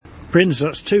Prince,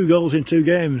 that's 2 goals in 2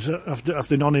 games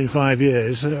after none in 5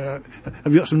 years. Have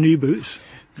you got some new boots?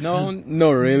 No,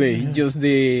 not really. Just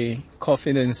the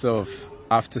confidence of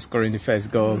after scoring the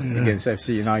first goal against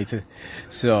FC United.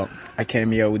 So I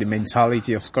came here with the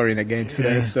mentality of scoring again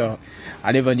today. So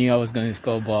I never knew I was going to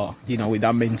score, but with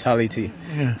that mentality,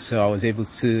 so I was able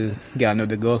to get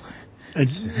another goal. And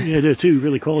there are 2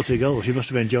 really quality goals. You must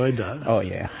have enjoyed that. Oh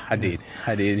yeah, I did.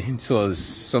 It was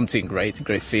something great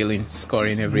feeling,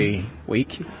 scoring every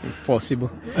week, if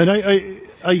possible. And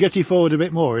are you getting forward a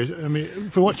bit more?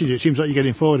 From watching it seems like you're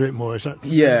getting forward a bit more. Is that?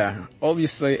 Yeah,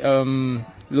 obviously,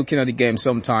 looking at the game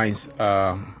sometimes,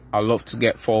 I love to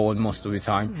get forward most of the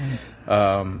time.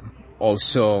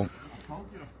 Also,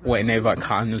 whenever I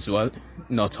can as well.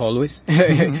 Not always.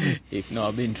 If not,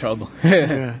 I'll be in trouble.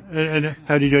 And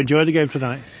how did you enjoy the game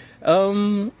tonight?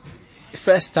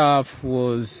 First half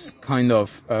was kind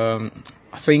of, I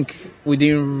think we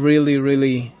didn't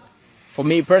really, for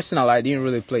me personally, I didn't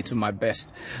really play to my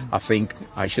best. I think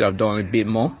I should have done a bit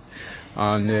more.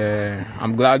 And,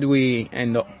 I'm glad we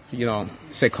end up,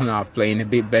 second half playing a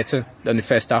bit better than the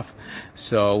first half.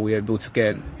 So we were able to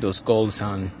get those goals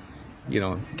and,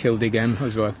 kill the game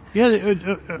as well. Yeah,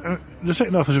 the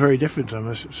second half was very different.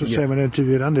 Same when I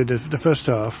interviewed Andy. The first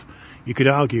half, you could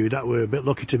argue that we're a bit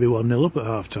lucky to be 1-0 up at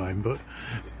half time, but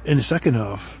in the second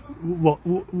half,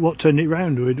 what turned it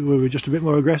round? Were we just a bit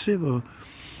more aggressive, or?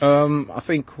 I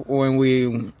think when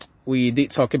we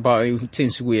did talk about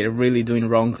things we were really doing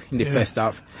wrong in the first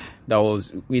half, that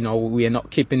was, we are not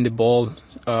keeping the ball.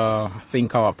 I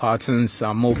think our patterns,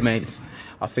 our movements,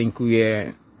 I think we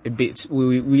are a bit,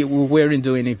 we weren't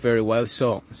doing it very well.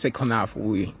 So second half,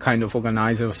 we kind of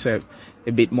organized ourselves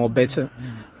a bit more better.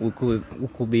 We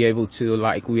could be able to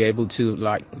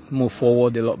move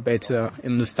forward a lot better,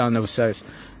 understand ourselves.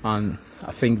 And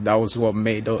I think that was what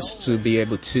made us to be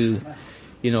able to,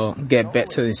 get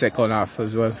better in second half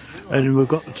as well. And we've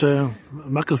got,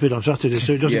 Macclesfield on Saturday,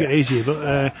 so it doesn't get easier, but,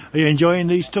 are you enjoying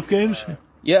these tough games?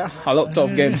 Yeah, I love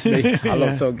tough games, mate. I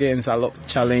love tough games. I love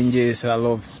challenges. I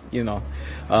love,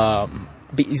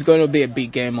 it's going to be a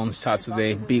big game on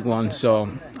Saturday, big one. So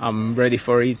I'm ready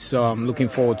for it. So I'm looking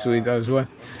forward to it as well.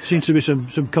 Seems to be some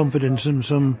confidence and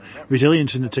some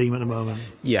resilience in the team at the moment.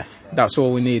 Yeah, that's what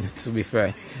we need, to be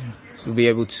fair. To be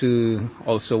able to,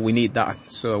 also we need that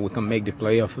so we can make the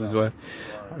playoff as well.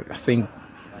 I think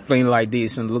playing like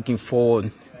this and looking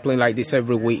forward, playing like this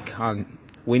every week and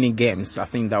winning games, I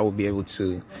think that will be able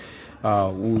to,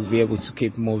 we'll be able to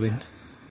keep moving.